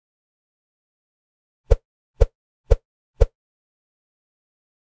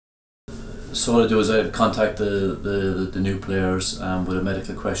So what I do is I contact the new players with a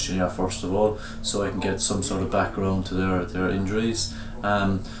medical questionnaire first of all, so I can get some sort of background to their injuries.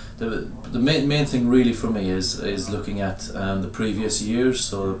 The main thing really for me is looking at the previous years,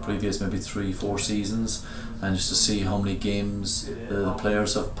 so the previous maybe 3-4 seasons, and just to see how many games the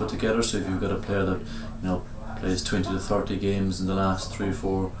players have put together. So if you've got a player that plays 20 to 30 games in the last 3 or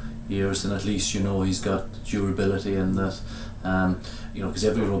 4 years, then at least he's got durability, and that because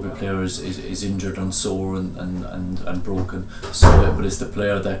every rugby player is injured and sore and broken. So but it's the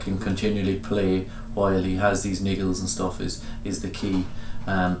player that can continually play while he has these niggles and stuff is the key.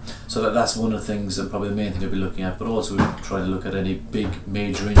 So that's one of the things, and probably the main thing I'll be looking at. But also we try to look at any big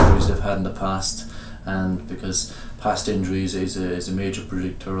major injuries they've had in the past, and because past injuries is a major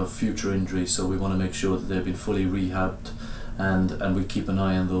predictor of future injuries, so we want to make sure that they've been fully rehabbed, and we keep an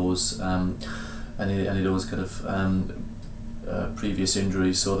eye on those any of those kind of previous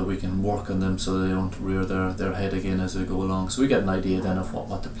injuries, so that we can work on them so they don't rear their head again as we go along. So we get an idea then of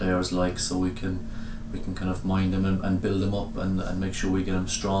what the players like, so we can kind of mind them and build them up and make sure we get them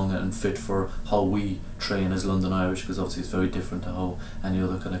strong and fit for how we train as London Irish, because obviously it's very different to how any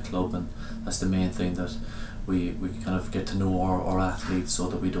other kind of club, and that's the main thing, that we kind of get to know our athletes so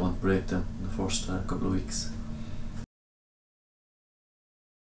that we don't break them in the first couple of weeks.